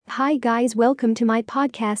Hi guys, welcome to my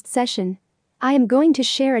podcast session. I am going to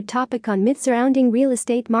share a topic on myths surrounding real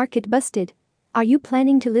estate market busted. Are you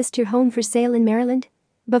planning to list your home for sale in Maryland?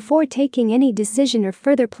 Before taking any decision or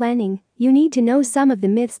further planning, you need to know some of the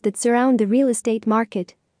myths that surround the real estate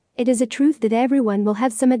market. It is a truth that everyone will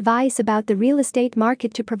have some advice about the real estate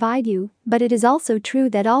market to provide you, but it is also true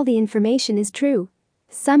that all the information is true.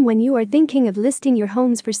 When you are thinking of listing your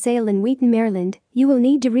homes for sale in Wheaton, Maryland, you will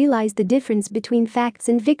need to realize the difference between facts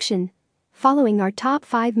and fiction. Following our top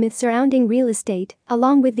 5 myths surrounding real estate,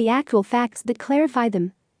 along with the actual facts that clarify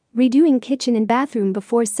them. Redoing kitchen and bathroom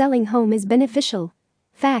before selling home is beneficial.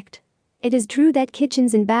 Fact: it is true that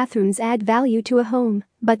kitchens and bathrooms add value to a home,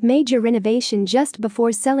 but major renovation just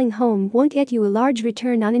before selling home won't get you a large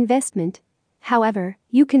return on investment. However,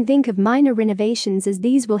 you can think of minor renovations as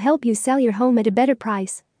these will help you sell your home at a better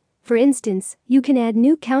price. For instance, you can add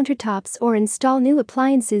new countertops or install new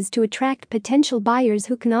appliances to attract potential buyers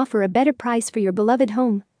who can offer a better price for your beloved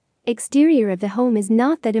home. Exterior of the home is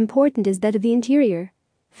not that important as that of the interior.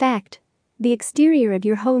 Fact: the exterior of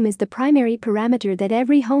your home is the primary parameter that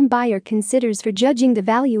every home buyer considers for judging the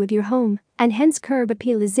value of your home, and hence curb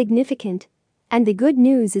appeal is significant. And the good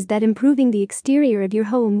news is that improving the exterior of your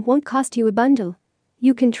home won't cost you a bundle.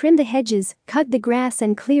 You can trim the hedges, cut the grass,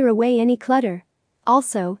 and clear away any clutter.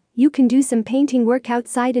 Also, you can do some painting work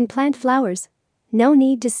outside and plant flowers. No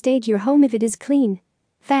need to stage your home if it is clean.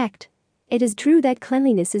 Fact: it is true that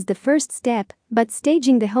cleanliness is the first step, but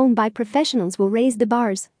staging the home by professionals will raise the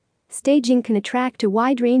bars. Staging can attract a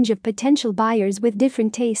wide range of potential buyers with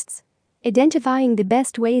different tastes. Identifying the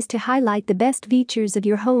best ways to highlight the best features of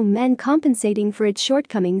your home and compensating for its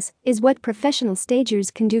shortcomings is what professional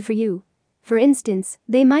stagers can do for you. For instance,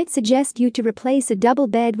 they might suggest you to replace a double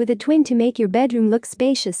bed with a twin to make your bedroom look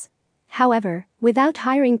spacious. However, without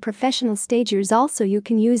hiring professional stagers, also you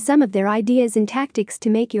can use some of their ideas and tactics to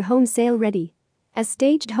make your home sale ready. A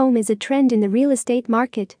staged home is a trend in the real estate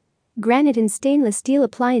market. Granite and stainless steel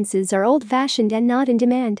appliances are old-fashioned and not in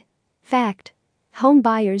demand. Fact: home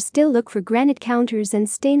buyers still look for granite counters and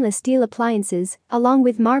stainless steel appliances, along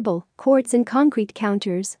with marble, quartz, and concrete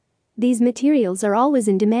counters. These materials are always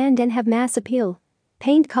in demand and have mass appeal.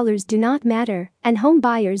 Paint colors do not matter, and home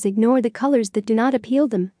buyers ignore the colors that do not appeal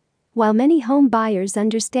them. While many home buyers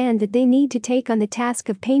understand that they need to take on the task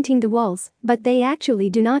of painting the walls, but they actually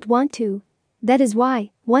do not want to. That is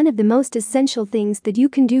why, one of the most essential things that you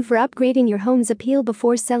can do for upgrading your home's appeal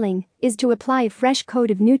before selling is to apply a fresh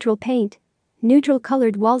coat of neutral paint. Neutral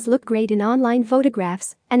colored walls look great in online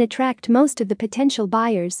photographs and attract most of the potential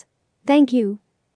buyers. Thank you.